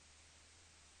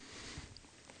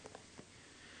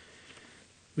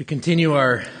We continue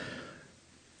our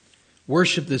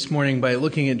worship this morning by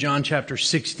looking at John chapter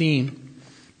 16.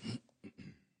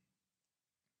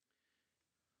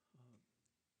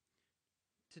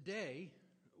 Today,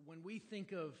 when we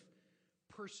think of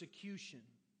persecution,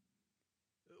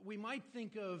 we might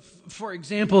think of, for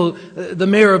example, the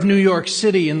mayor of New York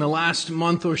City in the last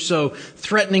month or so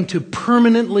threatening to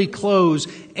permanently close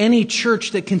any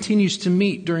church that continues to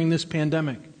meet during this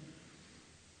pandemic.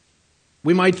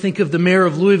 We might think of the mayor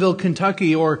of Louisville,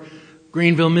 Kentucky, or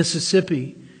Greenville,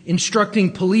 Mississippi,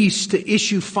 instructing police to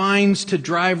issue fines to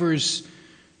drivers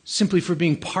simply for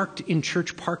being parked in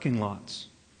church parking lots.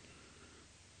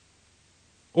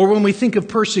 Or when we think of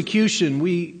persecution,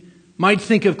 we might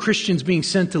think of Christians being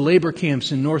sent to labor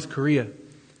camps in North Korea,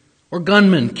 or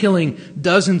gunmen killing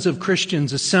dozens of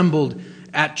Christians assembled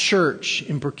at church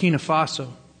in Burkina Faso.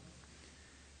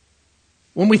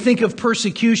 When we think of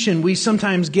persecution, we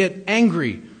sometimes get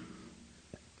angry,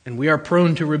 and we are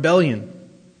prone to rebellion.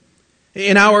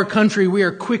 In our country, we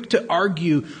are quick to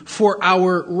argue for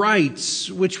our rights,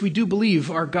 which we do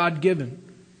believe are God-given.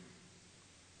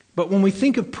 But when we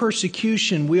think of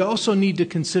persecution, we also need to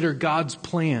consider God's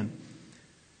plan.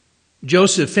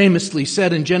 Joseph famously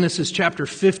said in Genesis chapter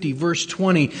 50, verse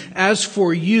 20, "As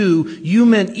for you, you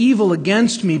meant evil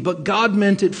against me, but God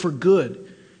meant it for good,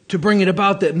 to bring it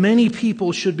about that many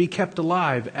people should be kept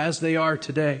alive as they are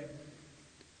today."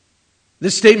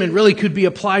 This statement really could be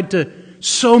applied to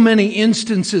so many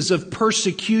instances of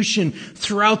persecution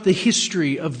throughout the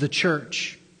history of the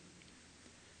church.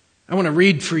 I want to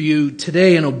read for you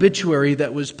today an obituary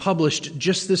that was published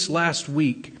just this last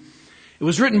week. It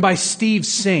was written by Steve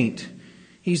Saint.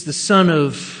 He's the son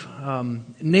of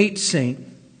Nate Saint,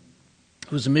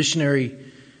 who was a missionary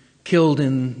killed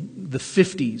in the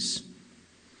 50s.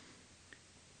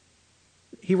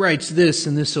 He writes this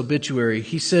in this obituary.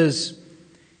 He says,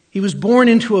 "He was born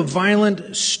into a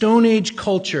violent Stone Age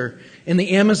culture in the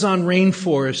Amazon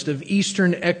rainforest of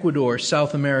eastern Ecuador,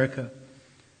 South America.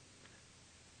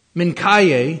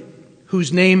 Mincaye,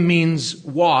 whose name means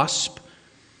wasp,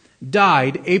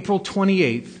 died April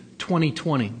 28th,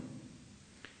 2020,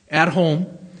 at home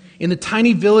in the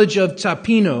tiny village of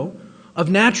Tapino of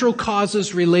natural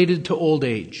causes related to old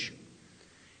age.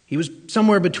 He was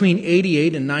somewhere between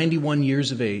 88 and 91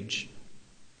 years of age.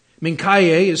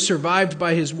 Mincaye is survived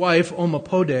by his wife,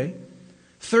 Omapode,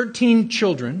 13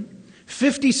 children,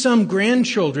 50-some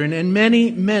grandchildren, and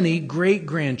many, many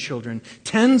great-grandchildren,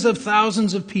 tens of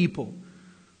thousands of people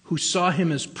who saw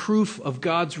him as proof of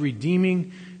God's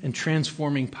redeeming and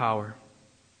transforming power."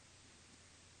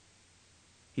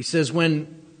 He says,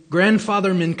 "When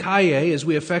Grandfather Mincaye, as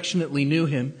we affectionately knew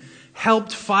him,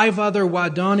 helped 5 other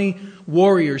Wadani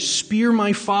warriors spear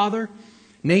my father,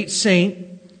 Nate Saint,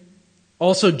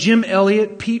 also Jim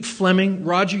Elliott, Pete Fleming,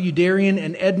 Roger Udarian,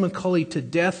 and Ed McCulley to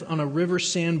death on a river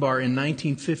sandbar in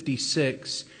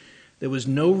 1956, there was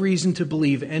no reason to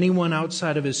believe anyone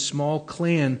outside of his small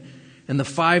clan and the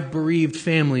 5 bereaved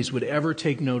families would ever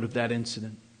take note of that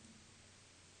incident.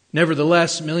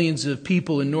 Nevertheless, millions of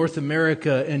people in North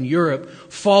America and Europe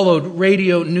followed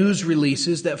radio news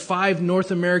releases that 5 North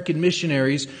American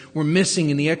missionaries were missing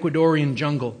in the Ecuadorian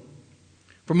jungle.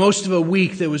 For most of a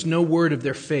week, there was no word of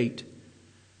their fate.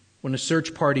 When a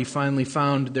search party finally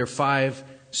found their 5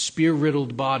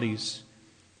 spear-riddled bodies,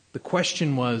 the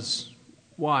question was,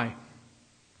 why?"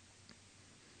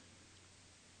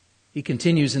 He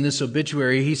continues in this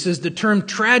obituary. He says, "The term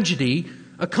tragedy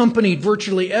accompanied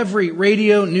virtually every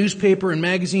radio, newspaper, and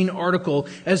magazine article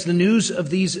as the news of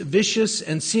these vicious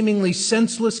and seemingly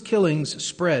senseless killings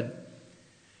spread.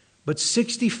 But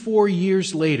 64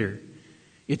 years later,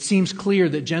 it seems clear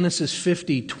that Genesis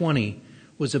 50:20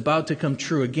 was about to come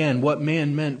true again. What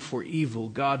man meant for evil,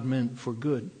 God meant for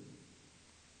good."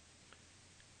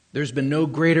 There's been no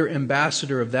greater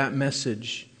ambassador of that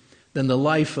message than the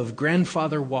life of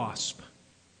Grandfather Wasp.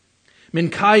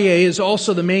 Mincaye is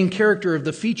also the main character of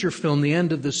the feature film, The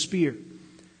End of the Spear.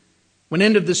 When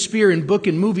End of the Spear in book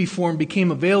and movie form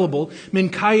became available,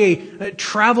 Mincaye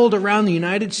traveled around the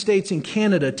United States and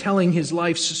Canada telling his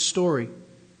life's story.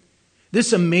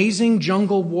 This amazing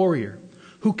jungle warrior,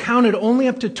 who counted only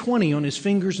up to 20 on his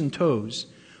fingers and toes,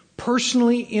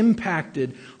 personally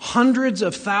impacted hundreds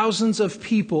of thousands of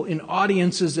people in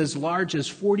audiences as large as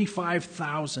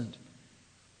 45,000.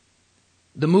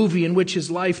 The movie in which his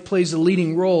life plays a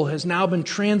leading role has now been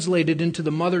translated into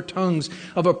the mother tongues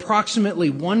of approximately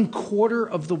 1/4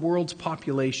 of the world's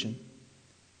population.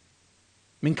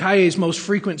 Mincaye's most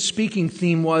frequent speaking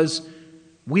theme was,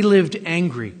 "We lived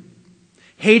angry,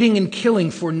 hating and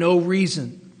killing for no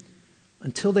reason,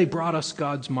 until they brought us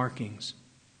God's markings.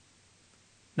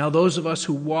 Now those of us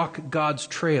who walk God's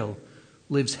trail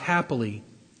lives happily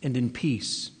and in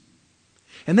peace.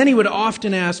 And then he would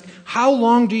often ask, how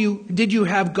long did you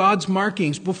have God's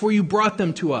markings before you brought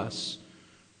them to us?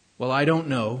 Well, I don't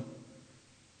know.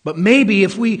 But maybe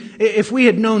if we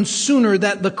had known sooner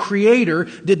that the Creator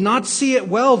did not see it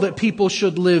well that people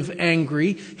should live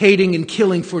angry, hating and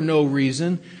killing for no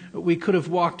reason, we could have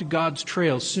walked God's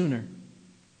trail sooner.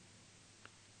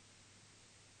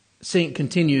 Saint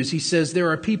continues, he says,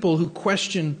 there are people who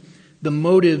question the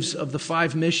motives of the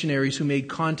 5 missionaries who made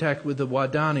contact with the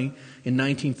Wadani in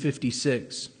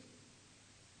 1956.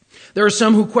 There are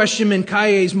some who question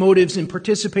Mincaye's motives in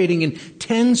participating in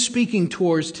 10 speaking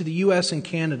tours to the U.S. and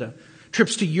Canada,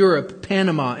 trips to Europe,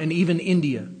 Panama, and even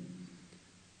India.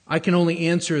 I can only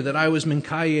answer that I was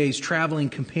Mincaye's traveling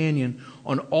companion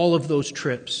on all of those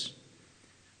trips.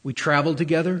 We traveled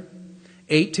together,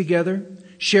 ate together,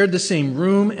 shared the same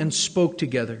room, and spoke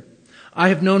together. I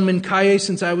have known Mincaye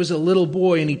since I was a little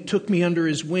boy, and he took me under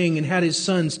his wing and had his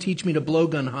sons teach me to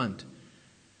blowgun hunt.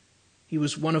 He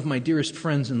was one of my dearest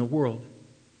friends in the world.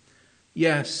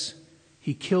 Yes,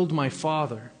 he killed my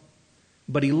father,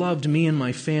 but he loved me and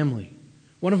my family.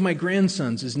 One of my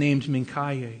grandsons is named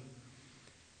Mincaye.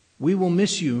 We will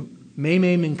miss you,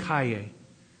 Meme Mincaye,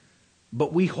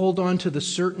 but we hold on to the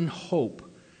certain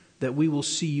hope that we will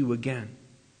see you again.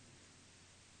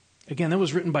 Again, that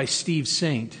was written by Steve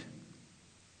Saint.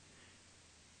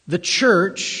 The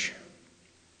church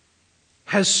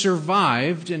has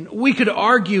survived, and we could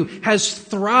argue has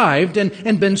thrived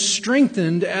and been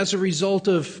strengthened as a result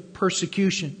of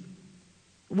persecution.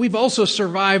 We've also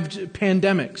survived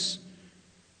pandemics.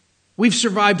 We've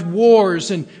survived wars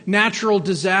and natural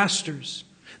disasters.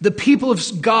 The people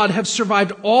of God have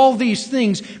survived all these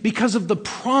things because of the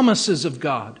promises of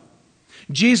God.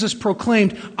 Jesus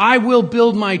proclaimed, I will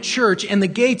build my church, and the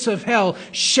gates of hell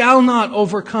shall not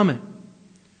overcome it.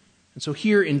 And so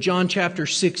here in John chapter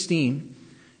 16,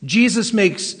 Jesus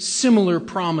makes similar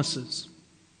promises.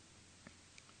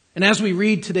 And as we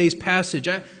read today's passage,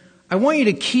 I want you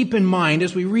to keep in mind,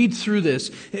 as we read through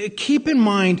this, keep in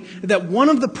mind that one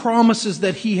of the promises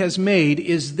that he has made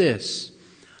is this: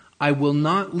 I will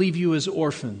not leave you as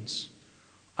orphans.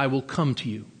 I will come to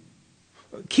you.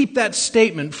 Keep that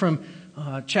statement from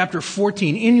chapter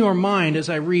 14 in your mind as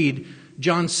I read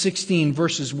John 16,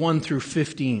 verses 1 through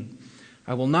 15.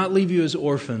 I will not leave you as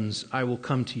orphans. I will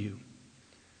come to you.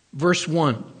 Verse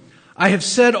 1, I have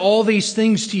said all these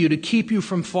things to you to keep you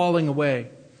from falling away.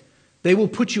 They will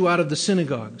put you out of the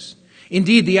synagogues.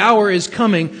 Indeed, the hour is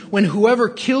coming when whoever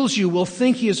kills you will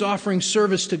think he is offering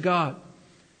service to God.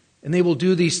 And they will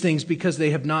do these things because they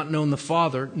have not known the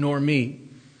Father nor me.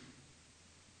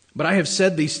 But I have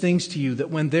said these things to you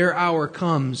that when their hour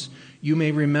comes, you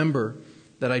may remember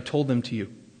that I told them to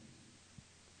you.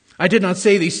 I did not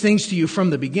say these things to you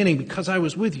from the beginning because I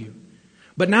was with you.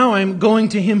 But now I am going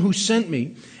to him who sent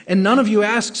me, and none of you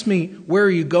asks me, where are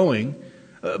you going?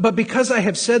 But because I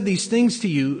have said these things to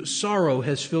you, sorrow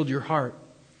has filled your heart.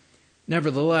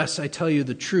 Nevertheless, I tell you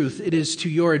the truth, it is to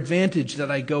your advantage that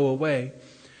I go away.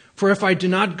 For if I do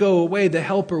not go away, the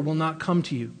Helper will not come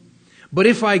to you. But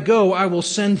if I go, I will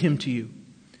send him to you.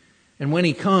 And when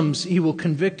he comes, he will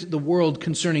convict the world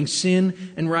concerning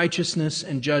sin and righteousness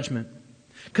and judgment.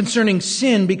 Concerning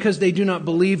sin, because they do not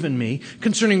believe in me.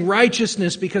 Concerning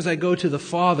righteousness, because I go to the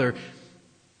Father,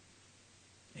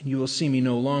 and you will see me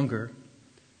no longer.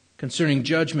 Concerning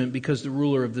judgment, because the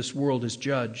ruler of this world is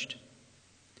judged.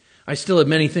 I still have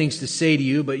many things to say to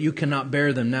you, but you cannot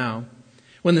bear them now.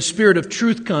 When the Spirit of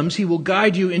truth comes, he will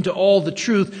guide you into all the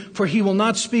truth, for he will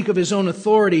not speak of his own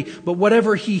authority, but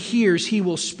whatever he hears, he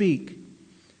will speak.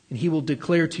 And he will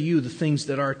declare to you the things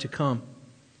that are to come.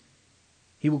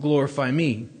 He will glorify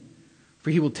me,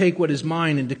 for he will take what is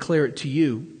mine and declare it to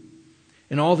you.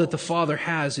 And all that the Father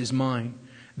has is mine.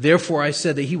 Therefore I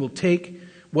said that he will take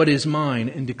what is mine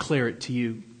and declare it to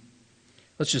you.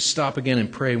 Let's just stop again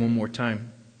and pray one more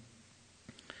time.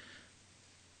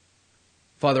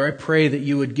 Father, I pray that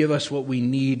you would give us what we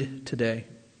need today.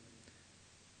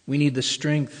 We need the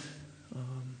strength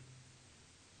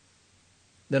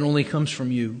that only comes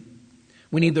from you.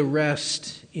 We need the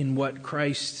rest in what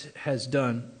Christ has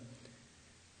done.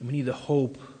 And we need the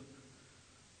hope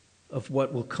of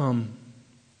what will come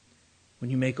when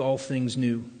you make all things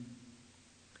new.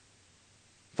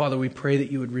 Father, we pray that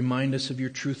you would remind us of your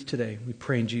truth today. We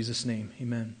pray in Jesus' name.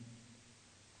 Amen.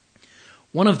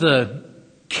 One of the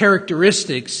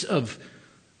characteristics of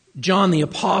John the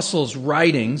Apostle's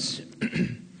writings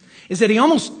is that he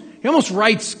almost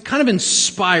writes kind of in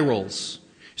spirals.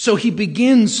 So he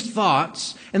begins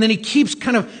thoughts, and then he keeps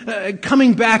kind of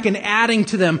coming back and adding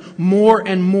to them more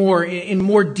and more in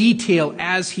more detail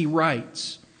as he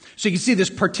writes. So you can see this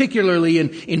particularly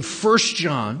in 1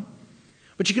 John,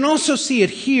 but you can also see it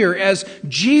here as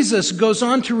Jesus goes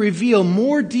on to reveal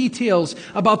more details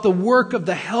about the work of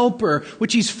the Helper,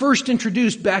 which he's first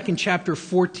introduced back in chapter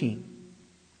 14.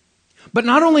 But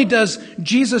not only does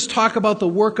Jesus talk about the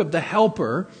work of the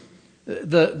Helper,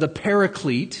 the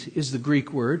Paraclete is the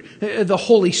Greek word, the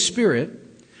Holy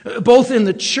Spirit, both in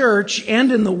the church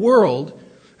and in the world,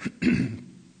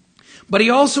 but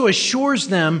he also assures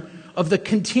them of the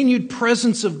continued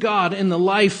presence of God in the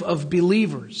life of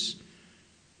believers.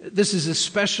 This is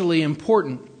especially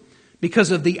important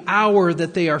because of the hour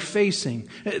that they are facing,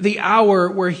 the hour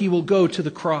where he will go to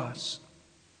the cross.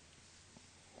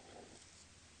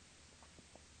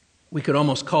 We could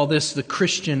almost call this the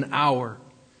Christian hour.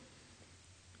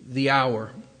 The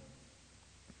hour.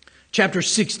 Chapter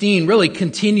 16 really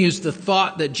continues the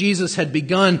thought that Jesus had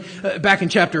begun back in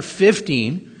chapter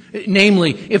 15.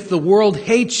 Namely, if the world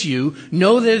hates you,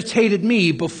 know that it's hated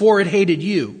me before it hated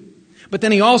you. But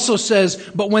then he also says,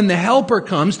 but when the Helper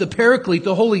comes, the Paraclete,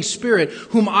 the Holy Spirit,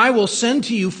 whom I will send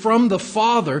to you from the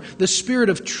Father, the Spirit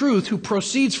of truth who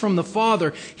proceeds from the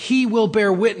Father, he will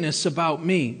bear witness about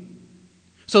me.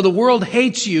 So the world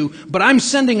hates you, but I'm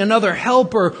sending another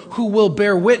Helper who will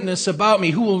bear witness about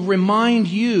me, who will remind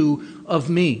you of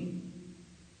me.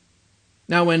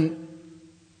 Now in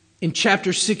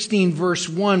chapter 16, verse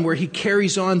 1, where he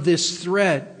carries on this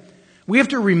thread, we have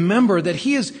to remember that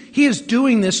he is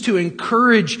doing this to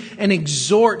encourage and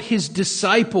exhort his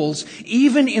disciples,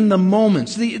 even in the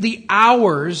moments, the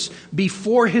hours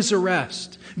before his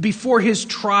arrest, before his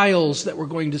trials that we're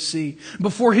going to see,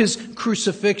 before his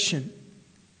crucifixion.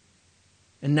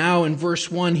 And now in verse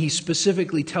 1, he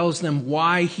specifically tells them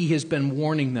why he has been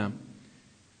warning them.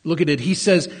 Look at it. He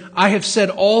says, I have said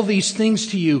all these things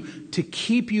to you to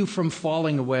keep you from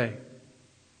falling away.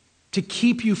 To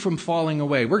keep you from falling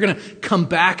away. We're going to come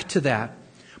back to that.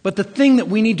 But the thing that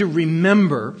we need to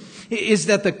remember is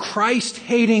that the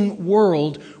Christ-hating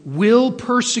world will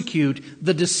persecute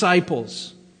the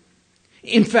disciples.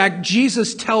 In fact,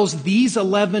 Jesus tells these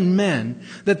 11 men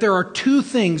that there are two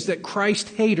things that Christ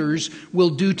haters will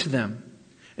do to them.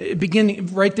 Beginning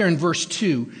right there in verse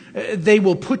 2, they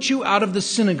will put you out of the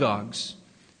synagogues.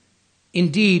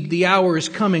 Indeed, the hour is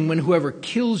coming when whoever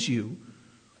kills you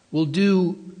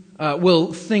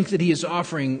will think that he is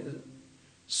offering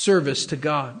service to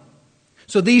God.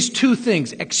 So these two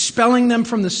things, expelling them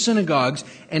from the synagogues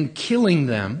and killing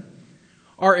them,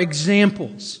 are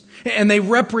examples. And they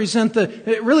represent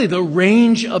the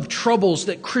range of troubles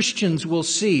that Christians will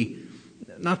see,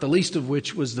 not the least of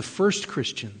which was the first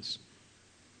Christians.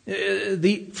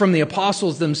 From the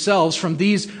apostles themselves, from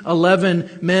these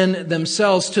 11 men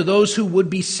themselves, to those who would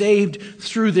be saved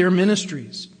through their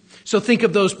ministries. So think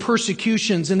of those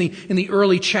persecutions in the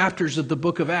early chapters of the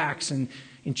book of Acts, and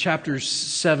in chapters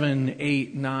 7,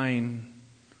 8, 9.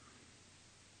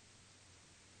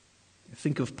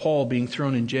 Think of Paul being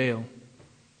thrown in jail.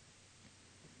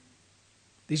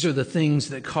 These are the things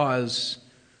that cause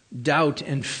doubt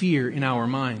and fear in our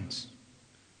minds.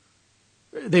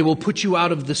 They will put you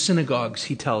out of the synagogues,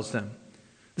 he tells them.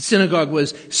 The synagogue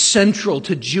was central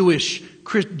to Jewish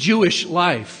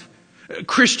life.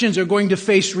 Christians are going to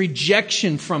face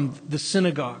rejection from the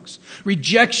synagogues.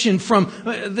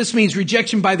 This means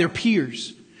rejection by their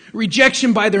peers.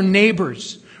 Rejection by their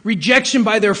neighbors. Rejection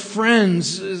by their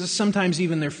friends, sometimes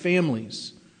even their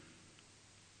families.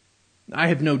 I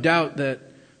have no doubt that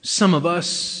some of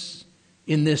us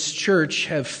in this church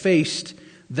have faced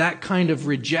that kind of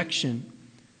rejection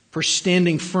for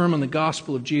standing firm on the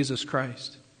gospel of Jesus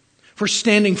Christ, for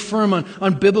standing firm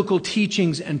on biblical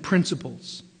teachings and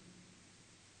principles.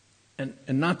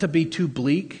 And not to be too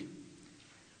bleak,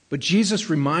 but Jesus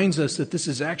reminds us that this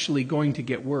is actually going to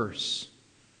get worse.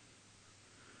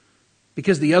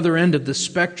 Because the other end of the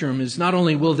spectrum is not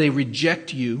only will they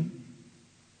reject you,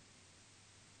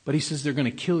 but he says they're going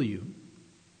to kill you.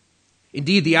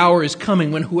 Indeed, the hour is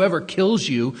coming when whoever kills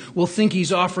you will think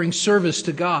he's offering service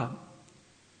to God.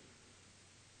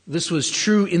 This was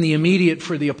true in the immediate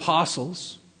for the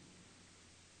apostles.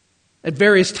 At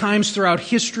various times throughout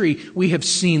history, we have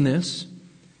seen this.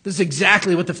 This is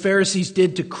exactly what the Pharisees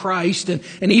did to Christ and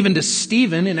even to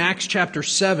Stephen in Acts chapter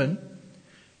 7.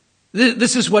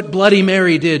 This is what Bloody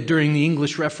Mary did during the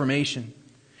English Reformation.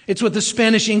 It's what the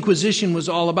Spanish Inquisition was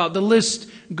all about. The list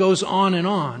goes on and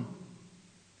on.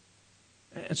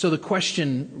 And so the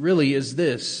question really is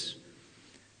this: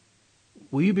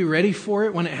 will you be ready for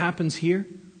it when it happens here?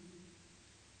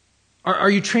 Are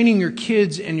you training your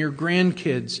kids and your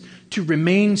grandkids to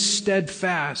remain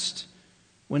steadfast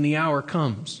when the hour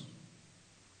comes?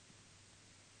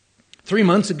 3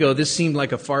 months ago, this seemed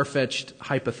like a far-fetched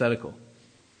hypothetical,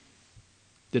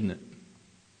 didn't it?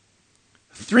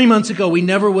 3 months ago, we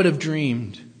never would have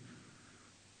dreamed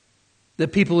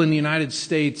that people in the United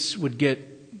States would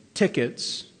get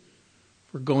tickets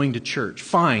for going to church,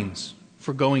 fines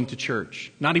for going to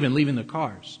church, not even leaving their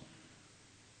cars.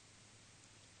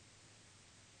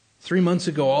 3 months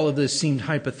ago, all of this seemed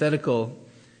hypothetical,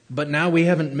 but now we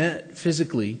haven't met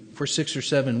physically for 6 or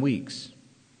 7 weeks.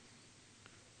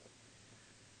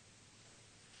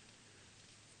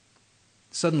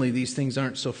 Suddenly, these things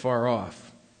aren't so far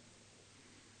off.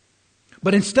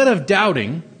 But instead of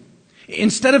doubting,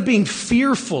 instead of being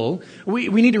fearful, we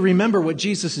need to remember what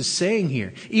Jesus is saying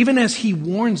here. Even as he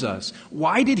warns us,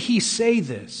 why did he say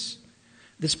this?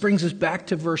 This brings us back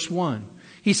to verse 1.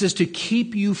 He says to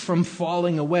keep you from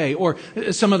falling away. Or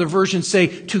some other versions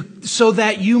say so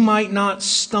that you might not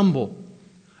stumble.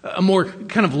 A more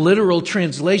kind of literal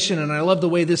translation, and I love the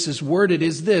way this is worded,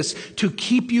 is this: to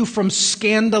keep you from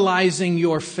scandalizing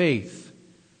your faith.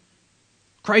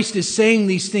 Christ is saying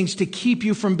these things to keep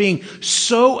you from being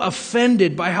so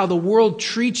offended by how the world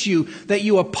treats you that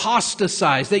you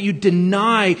apostatize, that you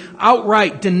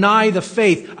outright deny the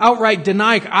faith, outright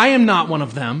deny, I am not one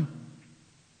of them.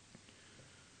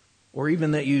 Or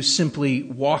even that you simply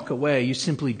walk away, you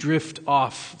simply drift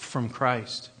off from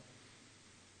Christ.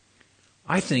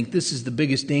 I think this is the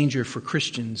biggest danger for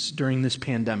Christians during this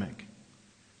pandemic.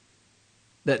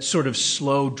 That sort of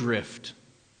slow drift.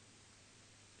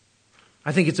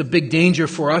 I think it's a big danger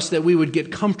for us that we would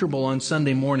get comfortable on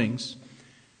Sunday mornings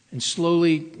and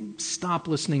slowly stop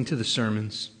listening to the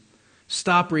sermons,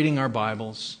 stop reading our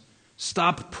Bibles,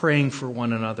 stop praying for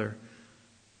one another,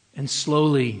 and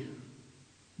slowly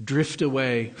drift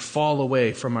away, fall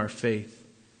away from our faith.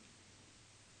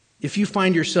 If you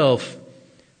find yourself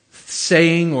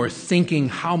saying or thinking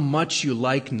how much you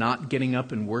like not getting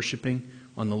up and worshiping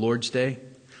on the Lord's Day,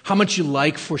 how much you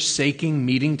like forsaking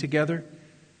meeting together,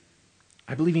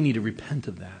 I believe you need to repent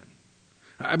of that.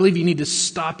 I believe you need to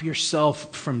stop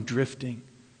yourself from drifting.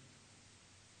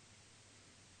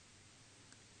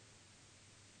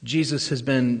 Jesus has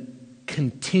been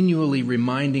continually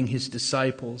reminding his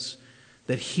disciples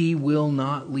that he will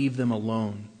not leave them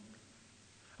alone.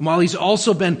 And while he's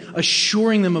also been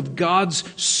assuring them of God's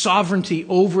sovereignty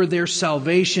over their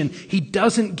salvation, he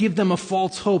doesn't give them a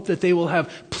false hope that they will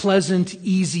have pleasant,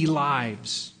 easy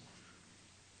lives.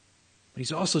 But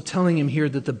he's also telling him here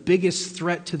that the biggest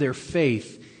threat to their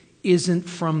faith isn't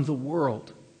from the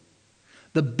world.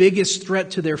 The biggest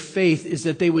threat to their faith is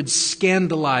that they would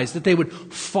scandalize, that they would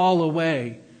fall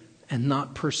away and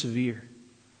not persevere.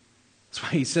 That's why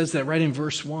he says that right in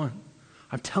verse 1.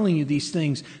 I'm telling you these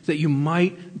things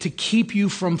to keep you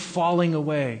from falling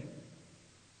away,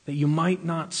 that you might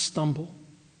not stumble.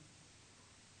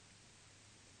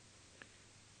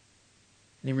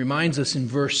 And he reminds us in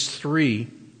verse 3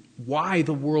 why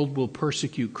the world will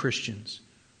persecute Christians.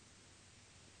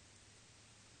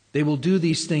 They will do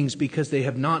these things because they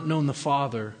have not known the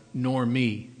Father nor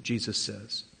me, Jesus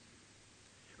says.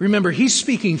 Remember, he's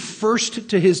speaking first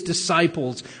to his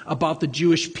disciples about the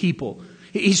Jewish people.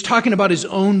 He's talking about his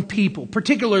own people,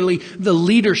 particularly the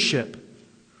leadership.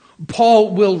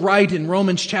 Paul will write in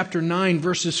Romans chapter 9,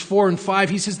 verses 4 and 5,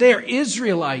 he says, they are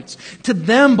Israelites. To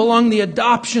them belong the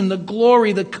adoption, the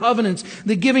glory, the covenants,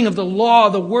 the giving of the law,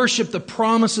 the worship, the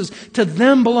promises. To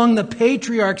them belong the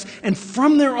patriarchs, and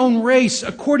from their own race,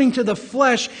 according to the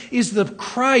flesh, is the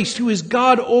Christ, who is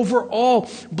God over all,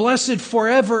 blessed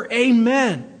forever.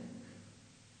 Amen.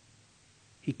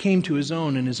 He came to his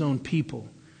own, and his own people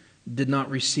did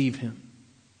not receive him.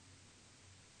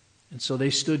 And so they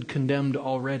stood condemned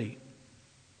already.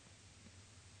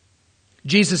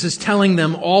 Jesus is telling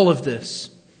them all of this.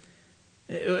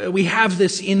 We have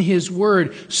this in his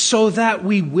word so that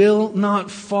we will not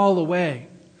fall away.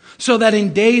 So that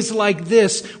in days like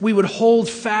this, we would hold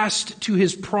fast to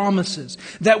his promises.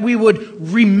 That we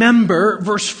would remember,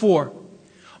 verse 4,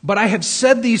 but I have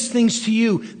said these things to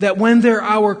you, that when their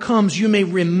hour comes, you may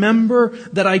remember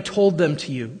that I told them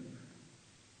to you.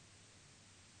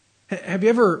 Have you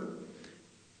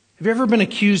ever been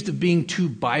accused of being too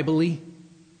Bible-y?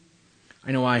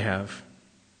 I know I have.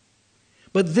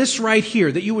 But this right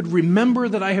here, that you would remember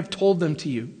that I have told them to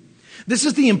you. This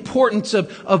is the importance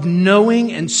of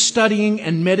knowing and studying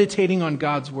and meditating on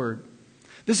God's Word.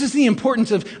 This is the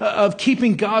importance of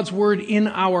keeping God's Word in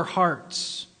our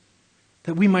hearts,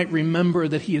 that we might remember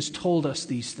that He has told us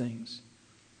these things.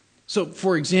 So,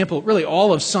 for example, really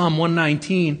all of Psalm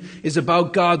 119 is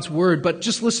about God's word, but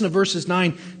just listen to verses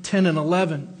 9, 10, and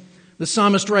 11. The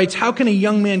psalmist writes, "How can a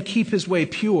young man keep his way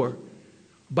pure?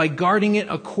 By guarding it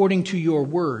according to your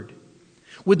word.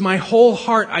 With my whole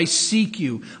heart I seek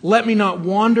you. Let me not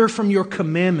wander from your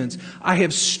commandments. I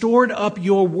have stored up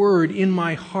your word in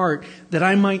my heart that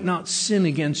I might not sin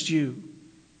against you."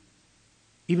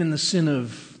 Even the sin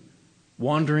of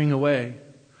wandering away,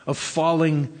 of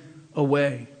falling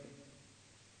away.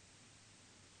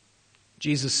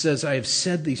 Jesus says, "I have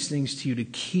said these things to you to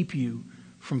keep you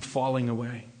from falling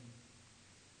away."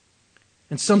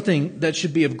 And something that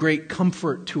should be of great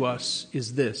comfort to us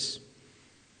is this: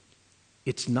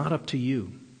 it's not up to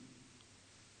you.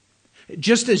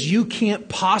 Just as you can't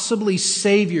possibly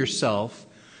save yourself,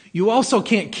 you also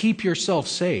can't keep yourself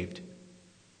saved.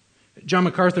 John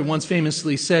MacArthur once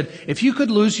famously said, "If you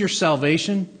could lose your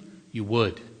salvation, you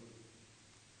would."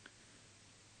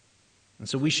 And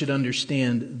so we should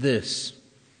understand this.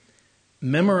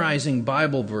 Memorizing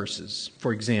Bible verses,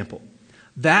 for example,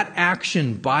 that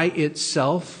action by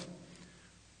itself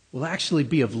will actually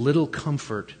be of little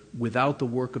comfort without the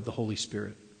work of the Holy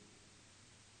Spirit.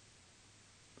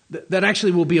 That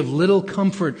actually will be of little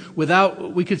comfort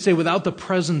without, we could say, without the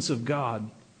presence of God.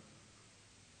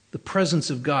 The presence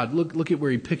of God. Look at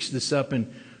where he picks this up in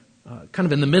kind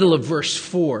of in the middle of verse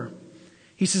 4.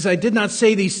 He says, "I did not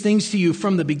say these things to you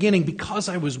from the beginning because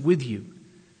I was with you.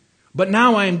 But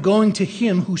now I am going to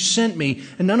him who sent me,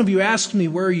 and none of you asked me,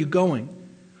 'Where are you going?'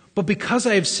 But because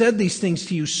I have said these things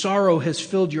to you, sorrow has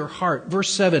filled your heart." Verse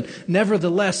 7,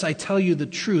 "Nevertheless, I tell you the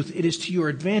truth. It is to your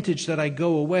advantage that I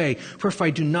go away. For if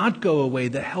I do not go away,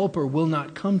 the Helper will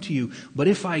not come to you. But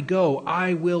if I go,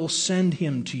 I will send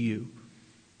him to you."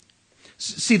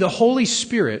 See, the Holy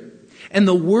Spirit and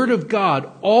the Word of God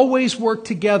always work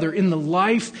together in the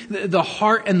life, the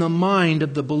heart, and the mind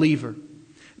of the believer.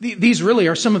 These really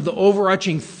are some of the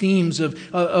overarching themes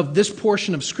of this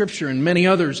portion of Scripture and many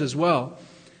others as well.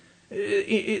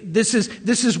 This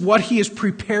is what he is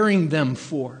preparing them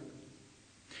for.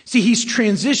 See, he's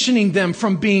transitioning them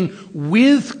from being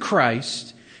with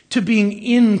Christ to being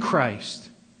in Christ.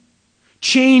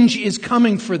 Change is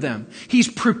coming for them. He's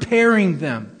preparing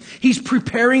them. He's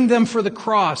preparing them for the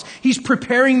cross. He's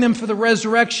preparing them for the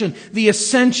resurrection, the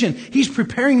ascension. He's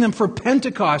preparing them for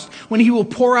Pentecost, when he will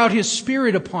pour out his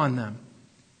Spirit upon them.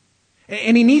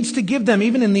 And he needs to give them,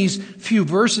 even in these few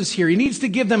verses here, he needs to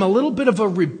give them a little bit of a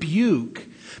rebuke.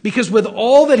 Because with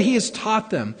all that he has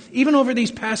taught them, even over these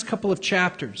past couple of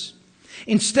chapters,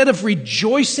 instead of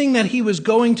rejoicing that he was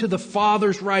going to the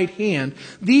Father's right hand,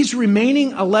 these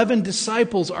remaining 11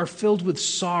 disciples are filled with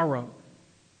sorrow.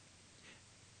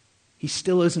 He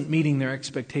still isn't meeting their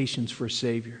expectations for a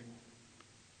Savior.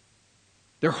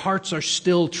 Their hearts are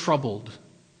still troubled.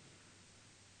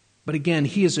 But again,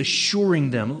 he is assuring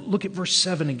them. Look at verse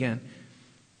 7 again.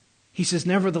 He says,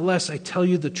 "Nevertheless, I tell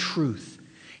you the truth.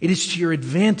 It is to your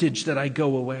advantage that I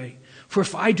go away. For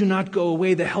if I do not go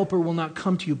away, the Helper will not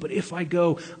come to you. But if I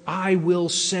go, I will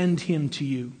send him to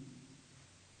you."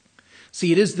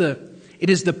 See, it is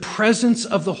the presence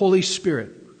of the Holy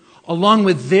Spirit, along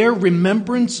with their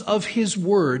remembrance of his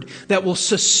word, that will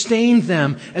sustain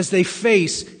them as they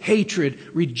face hatred,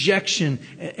 rejection,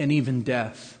 and even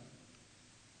death.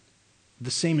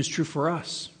 The same is true for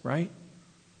us, right?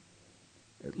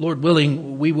 Lord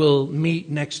willing, we will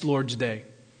meet next Lord's Day.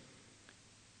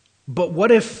 But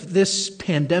what if this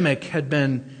pandemic had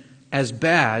been as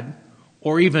bad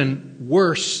or even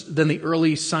worse than the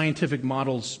early scientific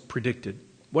models predicted?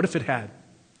 What if it had?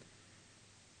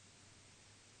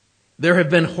 There have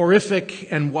been horrific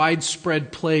and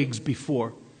widespread plagues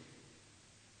before.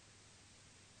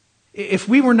 If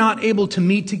we were not able to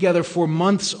meet together for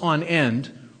months on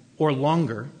end or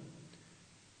longer,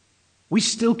 we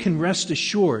still can rest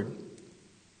assured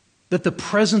that the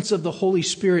presence of the Holy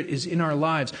Spirit is in our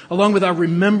lives, along with our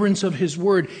remembrance of his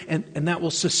word, and that will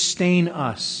sustain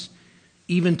us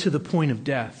even to the point of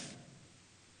death.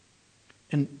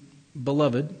 And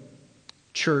beloved,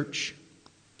 church,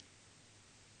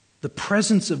 the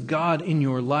presence of God in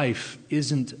your life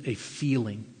isn't a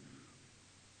feeling.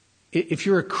 If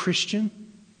you're a Christian,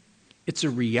 it's a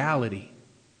reality.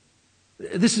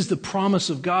 This is the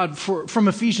promise of God from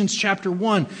Ephesians chapter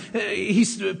 1.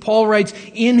 Paul writes,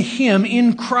 "In him,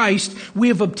 in Christ, we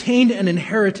have obtained an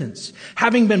inheritance,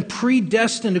 having been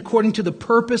predestined according to the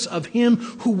purpose of him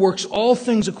who works all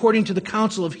things according to the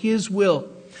counsel of his will,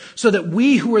 so that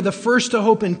we who are the first to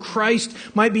hope in Christ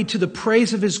might be to the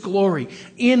praise of his glory.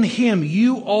 In him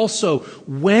you also,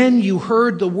 when you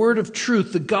heard the word of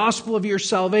truth, the gospel of your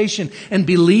salvation, and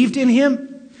believed in him,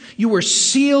 You were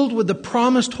sealed with the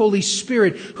promised Holy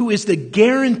Spirit, who is the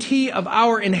guarantee of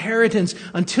our inheritance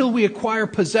until we acquire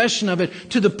possession of it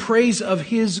to the praise of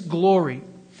His glory.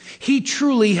 He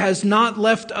truly has not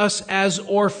left us as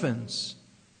orphans.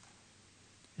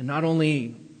 And not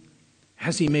only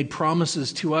has He made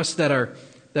promises to us that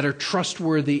are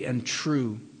trustworthy and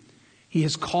true, He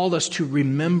has called us to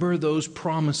remember those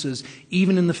promises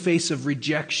even in the face of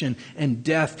rejection and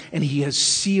death, and He has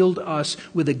sealed us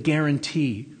with a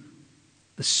guarantee,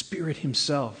 the Spirit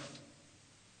Himself.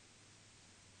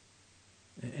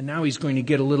 And now He's going to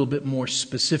get a little bit more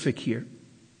specific here.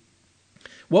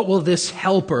 What will this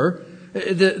helper,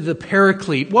 the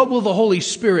Paraclete, what will the Holy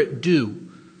Spirit do?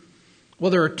 Well,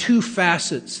 there are two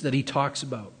facets that He talks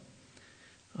about.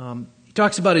 He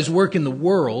talks about His work in the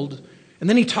world, and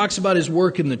then He talks about His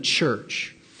work in the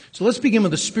church. So let's begin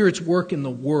with the Spirit's work in the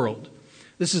world.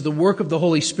 This is the work of the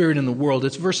Holy Spirit in the world.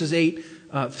 It's verses 8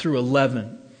 through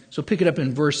 11. So pick it up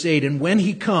in verse 8. And when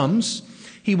He comes,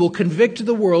 He will convict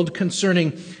the world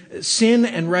concerning sin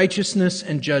and righteousness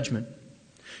and judgment.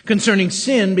 Concerning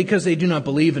sin, because they do not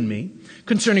believe in me.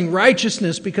 Concerning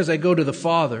righteousness, because I go to the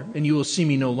Father, and you will see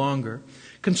me no longer.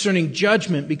 Concerning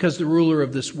judgment, because the ruler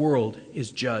of this world is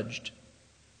judged.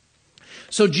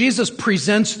 So Jesus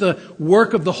presents the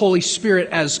work of the Holy Spirit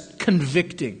as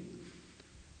convicting.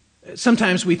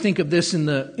 Sometimes we think of this in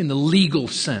the legal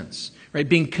sense, right?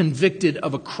 Being convicted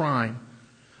of a crime.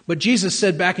 But Jesus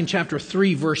said back in chapter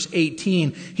 3, verse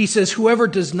 18, He says, whoever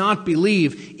does not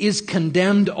believe is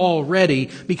condemned already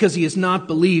because he has not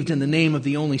believed in the name of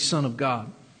the only Son of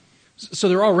God. So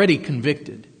they're already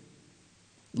convicted,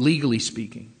 legally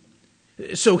speaking.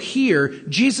 So here,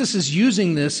 Jesus is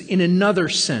using this in another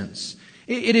sense.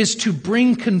 It is to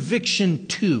bring conviction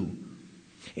to.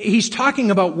 He's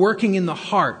talking about working in the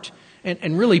heart,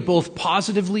 and really both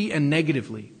positively and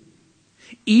negatively.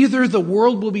 Either the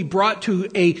world will be brought to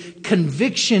a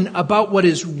conviction about what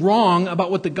is wrong, about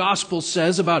what the gospel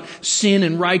says about sin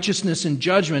and righteousness and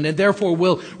judgment, and therefore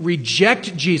will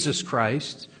reject Jesus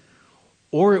Christ,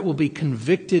 or it will be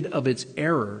convicted of its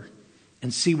error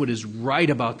and see what is right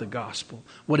about the gospel,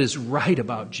 what is right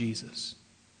about Jesus.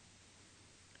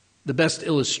 The best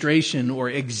illustration or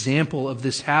example of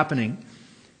this happening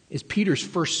is Peter's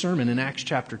first sermon in Acts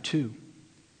chapter 2.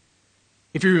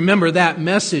 If you remember that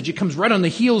message, it comes right on the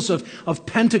heels of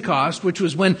Pentecost, which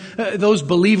was when those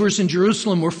believers in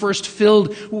Jerusalem were first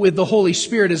filled with the Holy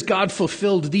Spirit as God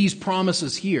fulfilled these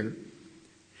promises here.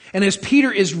 And as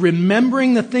Peter is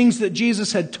remembering the things that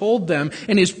Jesus had told them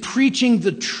and is preaching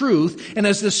the truth, and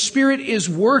as the Spirit is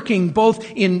working both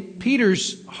in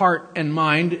Peter's heart and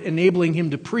mind, enabling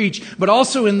him to preach, but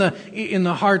also in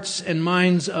the hearts and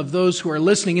minds of those who are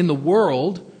listening in the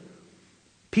world,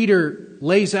 Peter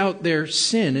lays out their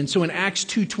sin. And so in Acts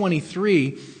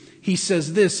 2:23, he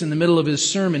says this in the middle of his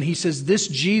sermon. He says, this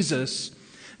Jesus,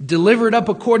 delivered up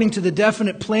according to the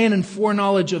definite plan and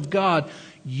foreknowledge of God,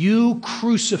 you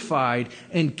crucified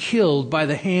and killed by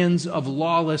the hands of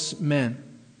lawless men.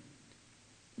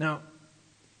 Now,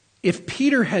 if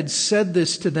Peter had said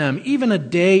this to them even a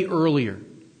day earlier,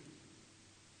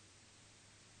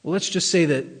 well, let's just say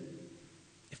that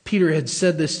if Peter had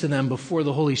said this to them before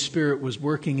the Holy Spirit was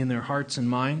working in their hearts and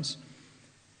minds,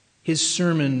 his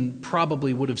sermon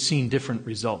probably would have seen different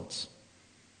results.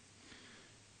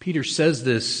 Peter says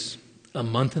this a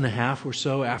month and a half or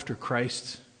so after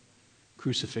Christ's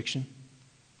crucifixion.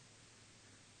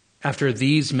 After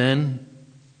these men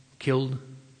killed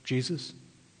Jesus.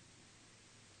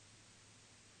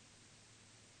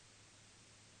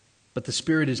 But the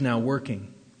Spirit is now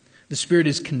working. The Spirit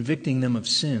is convicting them of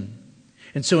sin.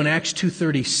 And so in Acts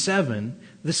 2:37,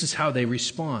 this is how they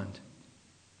respond.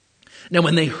 Now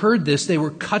when they heard this, they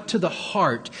were cut to the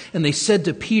heart, and they said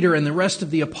to Peter and the rest of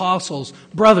the apostles,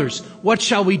 brothers, what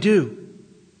shall we do?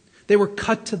 They were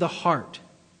cut to the heart.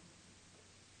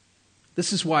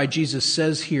 This is why Jesus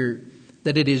says here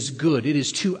that it is good. It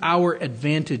is to our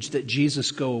advantage that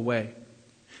Jesus go away.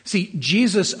 See,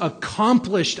 Jesus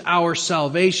accomplished our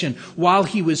salvation while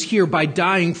He was here by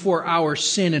dying for our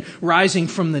sin and rising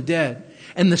from the dead.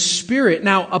 And the Spirit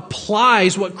now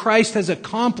applies what Christ has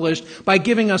accomplished by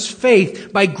giving us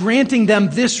faith, by granting them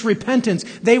this repentance.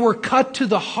 They were cut to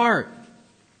the heart.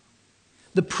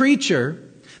 The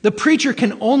preacher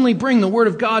can only bring the Word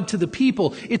of God to the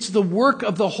people. It's the work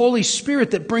of the Holy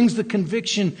Spirit that brings the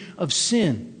conviction of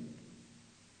sin.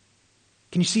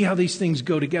 Can you see how these things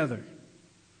go together?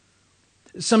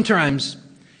 Sometimes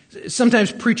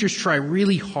preachers try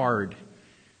really hard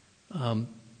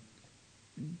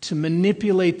to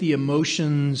manipulate the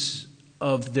emotions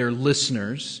of their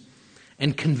listeners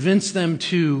and convince them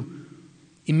to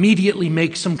immediately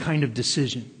make some kind of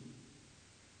decision.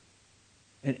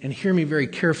 and hear me very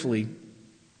carefully,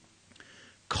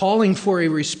 calling for a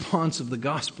response of the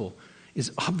gospel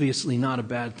is obviously not a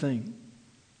bad thing.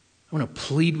 I want to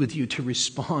plead with you to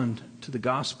respond to the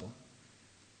gospel.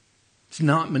 It's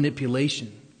not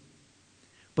manipulation.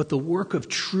 But the work of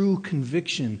true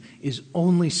conviction is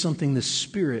only something the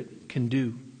Spirit can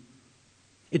do.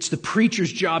 It's the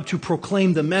preacher's job to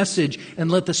proclaim the message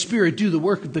and let the Spirit do the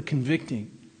work of the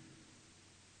convicting.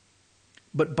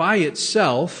 But by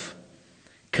itself,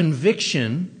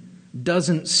 conviction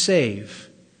doesn't save.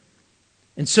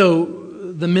 And so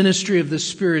the ministry of the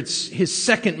Spirit's, his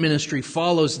second ministry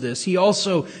follows this. He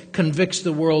also convicts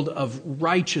the world of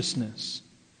righteousness.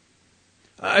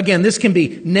 Again, this can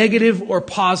be negative or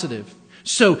positive.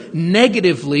 So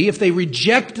negatively, if they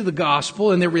reject the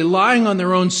gospel and they're relying on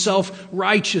their own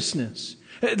self-righteousness,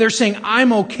 they're saying,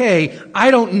 I'm okay, I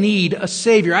don't need a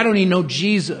Savior, I don't need no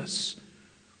Jesus.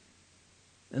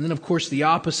 And then, of course, the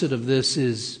opposite of this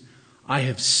is, I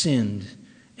have sinned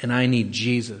and I need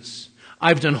Jesus.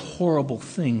 I've done horrible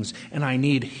things and I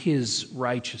need His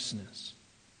righteousness.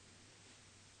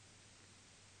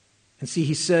 And see,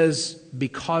 he says,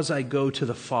 because I go to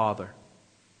the Father.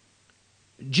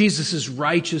 Jesus'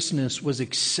 righteousness was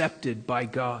accepted by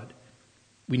God.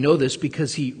 We know this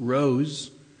because He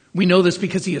rose. We know this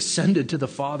because He ascended to the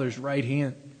Father's right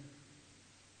hand.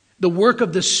 The work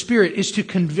of the Spirit is to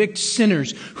convict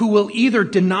sinners who will either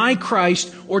deny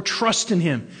Christ or trust in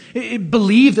Him.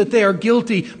 Believe that they are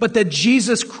guilty, but that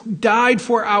Jesus died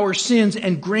for our sins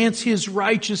and grants His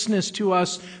righteousness to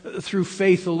us through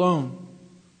faith alone.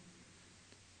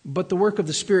 But the work of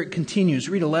the Spirit continues.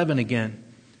 Read 11 again.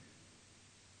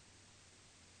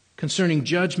 Concerning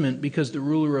judgment, because the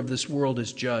ruler of this world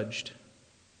is judged.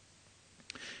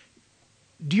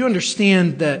 Do you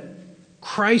understand that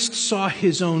Christ saw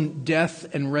His own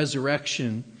death and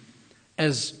resurrection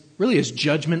as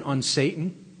judgment on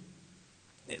Satan?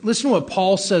 Listen to what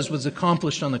Paul says was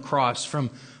accomplished on the cross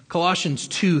from Colossians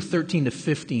 2:13 to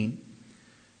 15.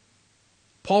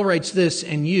 Paul writes this,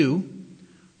 and you,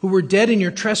 who were dead in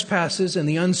your trespasses and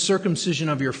the uncircumcision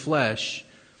of your flesh,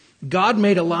 God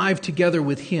made alive together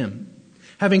with Him,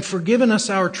 having forgiven us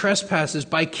our trespasses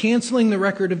by canceling the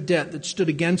record of debt that stood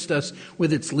against us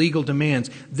with its legal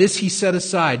demands. This He set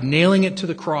aside, nailing it to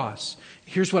the cross.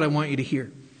 Here's what I want you to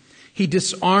hear. He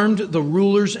disarmed the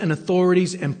rulers and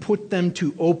authorities and put them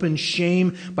to open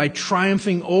shame by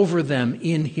triumphing over them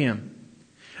in Him.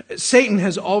 Satan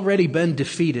has already been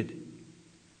defeated.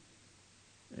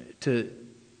 To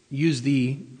use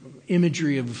the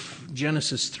imagery of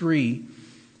Genesis 3,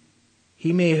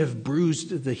 he may have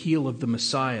bruised the heel of the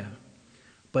Messiah,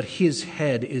 but his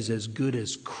head is as good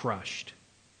as crushed.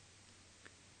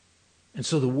 And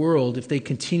so the world, if they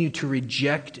continue to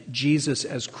reject Jesus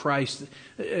as Christ,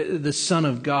 the Son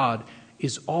of God,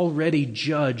 is already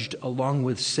judged along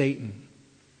with Satan.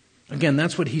 Again,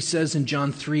 that's what he says in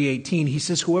John 3:18. He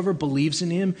says, whoever believes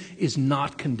in Him is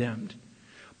not condemned.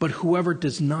 But whoever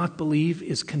does not believe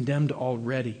is condemned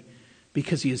already,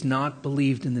 because he has not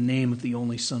believed in the name of the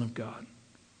only Son of God.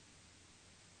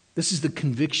 This is the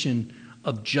conviction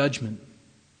of judgment.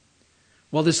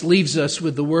 Well, this leaves us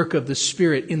with the work of the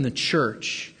Spirit in the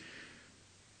church.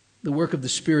 The work of the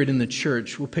Spirit in the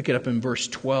church. We'll pick it up in verse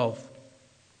 12.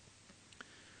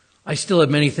 I still have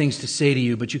many things to say to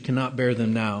you, but you cannot bear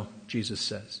them now, Jesus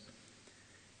says.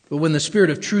 But when the Spirit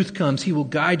of truth comes, He will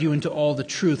guide you into all the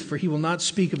truth, for He will not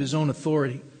speak of His own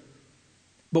authority.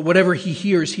 But whatever He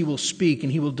hears, He will speak,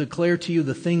 and He will declare to you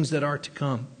the things that are to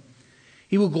come.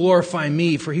 He will glorify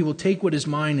Me, for He will take what is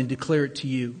mine and declare it to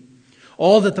you.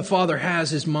 All that the Father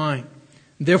has is mine.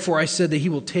 Therefore I said that He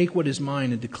will take what is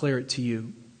mine and declare it to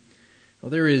you. Well,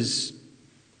 there is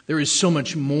so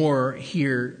much more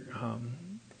here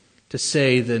to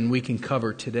say than we can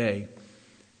cover today.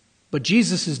 But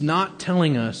Jesus is not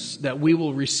telling us that we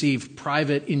will receive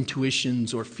private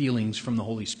intuitions or feelings from the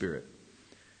Holy Spirit.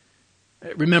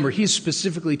 Remember, He's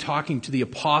specifically talking to the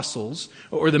apostles,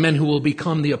 or the men who will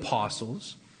become the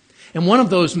apostles. And one of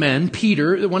those men,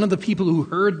 Peter, one of the people who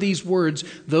heard these words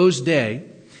those days,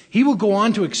 he will go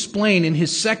on to explain in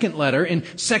his second letter, in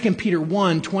 2 Peter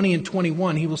 1:20 and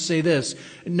 21, he will say this,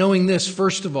 knowing this,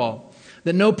 first of all,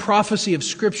 that no prophecy of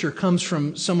Scripture comes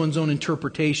from someone's own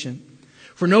interpretation.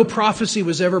 For no prophecy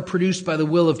was ever produced by the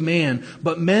will of man,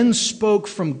 but men spoke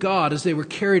from God as they were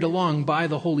carried along by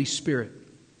the Holy Spirit.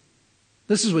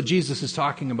 This is what Jesus is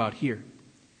talking about here.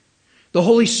 The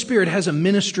Holy Spirit has a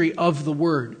ministry of the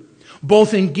Word,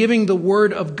 both in giving the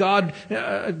Word of God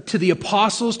to the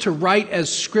apostles to write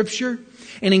as Scripture,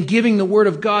 and in giving the Word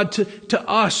of God to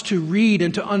us to read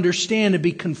and to understand and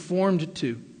be conformed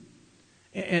to.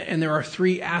 And there are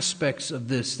three aspects of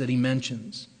this that he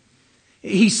mentions.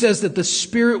 He says that the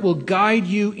Spirit will guide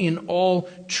you in all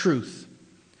truth.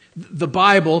 The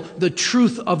Bible, the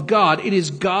truth of God, it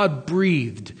is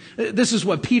God-breathed. This is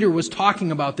what Peter was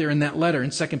talking about there in that letter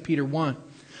in 2 Peter 1.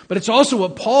 But it's also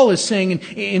what Paul is saying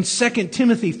in 2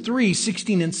 Timothy 3,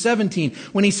 16 and 17,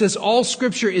 when he says, all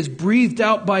Scripture is breathed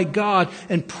out by God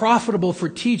and profitable for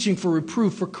teaching, for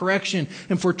reproof, for correction,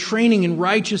 and for training in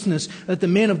righteousness, that the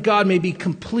man of God may be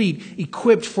complete,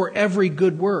 equipped for every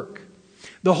good work.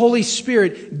 The Holy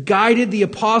Spirit guided the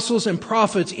apostles and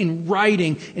prophets in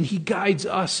writing, and He guides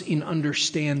us in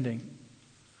understanding.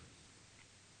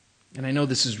 And I know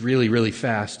this is really, really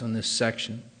fast on this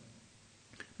section.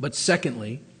 But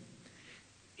secondly,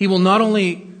 He will not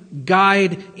only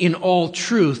guide in all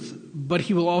truth, but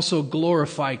He will also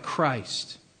glorify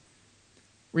Christ.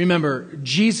 Remember,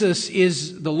 Jesus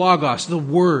is the Logos, the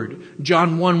Word.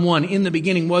 John 1:1, in the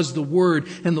beginning was the Word,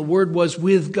 and the Word was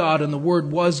with God, and the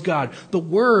Word was God. The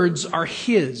words are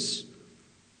His.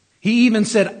 He even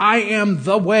said, I am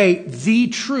the way, the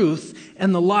truth,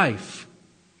 and the life.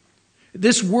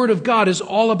 This Word of God is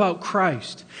all about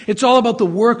Christ. It's all about the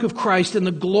work of Christ and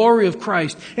the glory of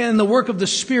Christ. And the work of the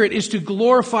Spirit is to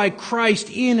glorify Christ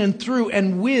in and through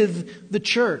and with the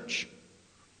church.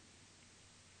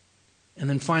 And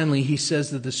then finally, he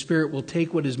says that the Spirit will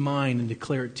take what is mine and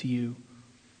declare it to you.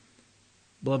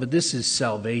 Beloved, this is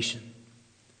salvation.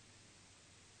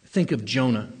 Think of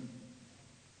Jonah.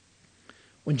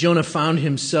 When Jonah found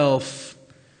himself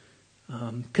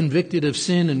convicted of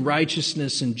sin and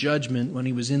righteousness and judgment when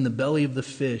he was in the belly of the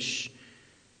fish,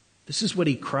 this is what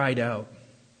he cried out.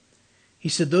 He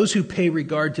said, those who pay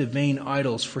regard to vain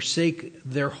idols forsake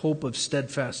their hope of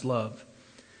steadfast love.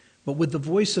 But with the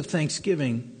voice of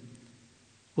thanksgiving,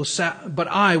 with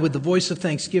the voice of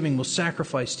thanksgiving, will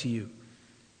sacrifice to you.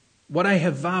 What I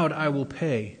have vowed, I will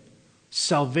pay.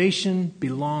 Salvation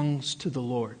belongs to the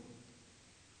Lord.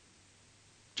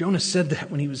 Jonah said that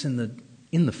when he was in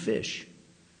the fish.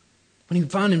 When he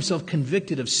found himself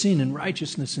convicted of sin and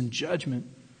righteousness and judgment,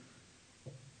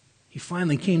 he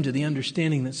finally came to the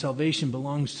understanding that salvation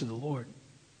belongs to the Lord.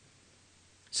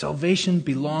 Salvation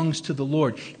belongs to the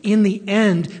Lord. In the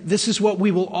end, this is what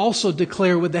we will also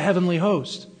declare with the heavenly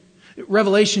host.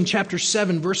 Revelation chapter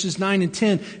 7, verses 9 and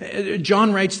 10,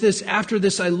 John writes this, after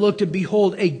this I looked, and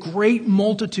behold, a great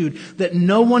multitude that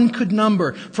no one could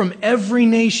number, from every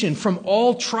nation, from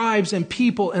all tribes and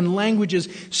people and languages,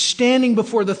 standing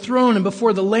before the throne and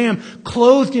before the Lamb,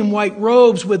 clothed in white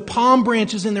robes, with palm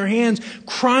branches in their hands,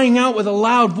 crying out with a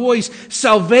loud voice,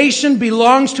 salvation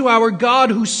belongs to our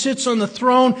God who sits on the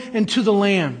throne and to the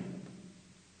Lamb.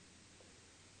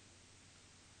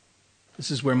 This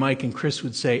is where Mike and Chris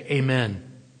would say, amen.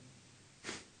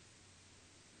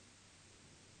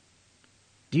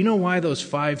 Do you know why those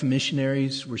 5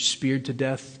 missionaries were speared to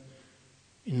death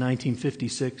in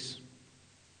 1956?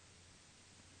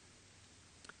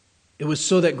 It was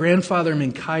so that Grandfather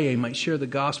Mincaye might share the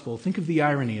gospel. Think of the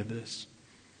irony of this.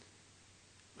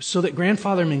 It was so that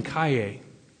Grandfather Mincaye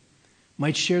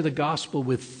might share the gospel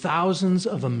with thousands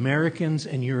of Americans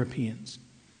and Europeans.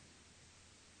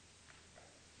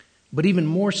 But even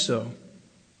more so,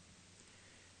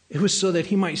 it was so that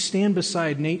he might stand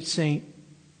beside Nate Saint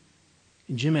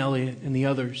and Jim Elliot and the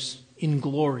others in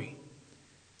glory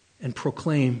and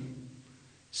proclaim,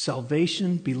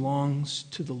 salvation belongs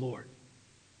to the Lord.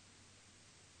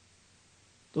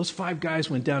 Those 5 guys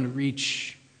went down to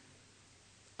reach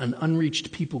an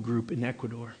unreached people group in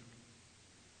Ecuador.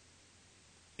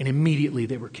 And immediately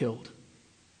they were killed.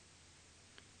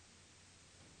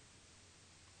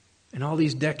 And all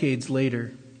these decades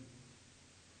later,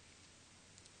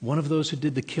 one of those who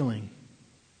did the killing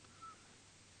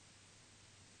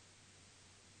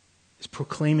is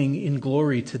proclaiming in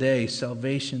glory today,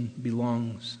 salvation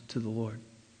belongs to the Lord.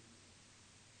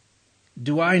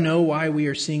 Do I know why we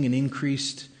are seeing an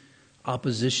increased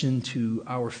opposition to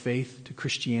our faith, to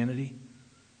Christianity?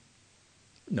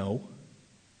 No.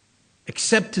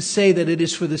 Except to say that it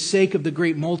is for the sake of the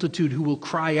great multitude who will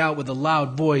cry out with a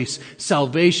loud voice,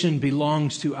 salvation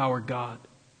belongs to our God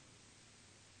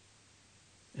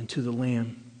and to the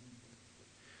Lamb.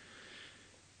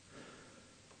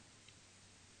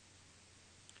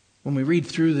 When we read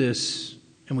through this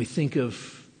and we think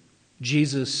of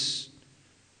Jesus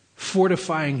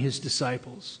fortifying His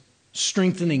disciples,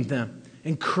 strengthening them,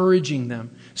 encouraging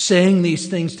them, saying these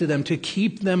things to them to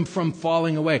keep them from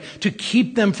falling away, to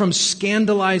keep them from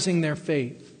scandalizing their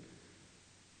faith.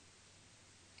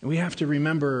 And we have to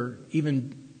remember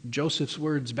even Joseph's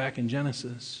words back in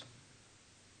Genesis.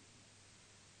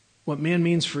 What man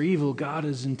means for evil, God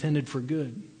has intended for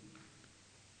good.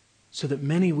 so that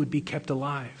many would be kept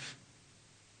alive.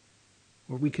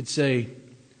 Or we could say,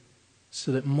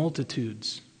 so that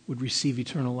multitudes would receive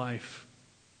eternal life.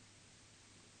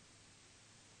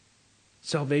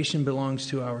 Salvation belongs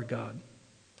to our God.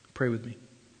 Pray with me.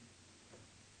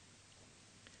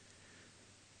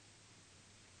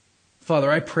 Father,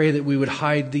 I pray that we would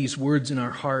hide these words in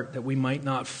our heart, that we might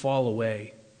not fall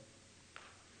away,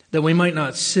 that we might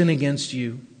not sin against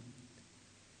you,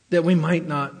 that we might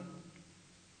not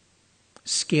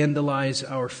scandalize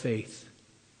our faith.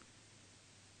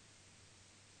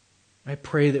 I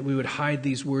pray that we would hide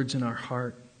these words in our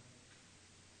heart,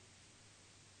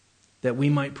 that we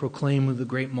might proclaim with a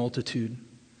great multitude,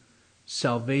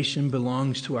 salvation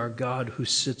belongs to our God who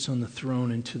sits on the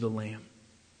throne and to the Lamb.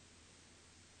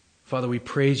 Father, we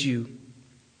praise you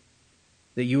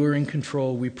that you are in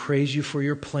control. We praise you for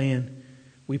your plan.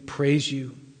 We praise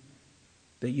you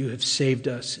that you have saved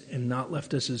us and not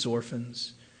left us as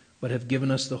orphans, but have given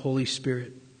us the Holy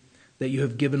Spirit, that you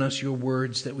have given us your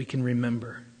words that we can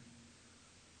remember.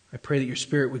 I pray that your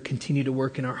Spirit would continue to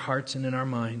work in our hearts and in our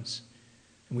minds.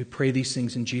 And we pray these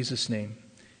things in Jesus' name.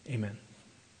 Amen.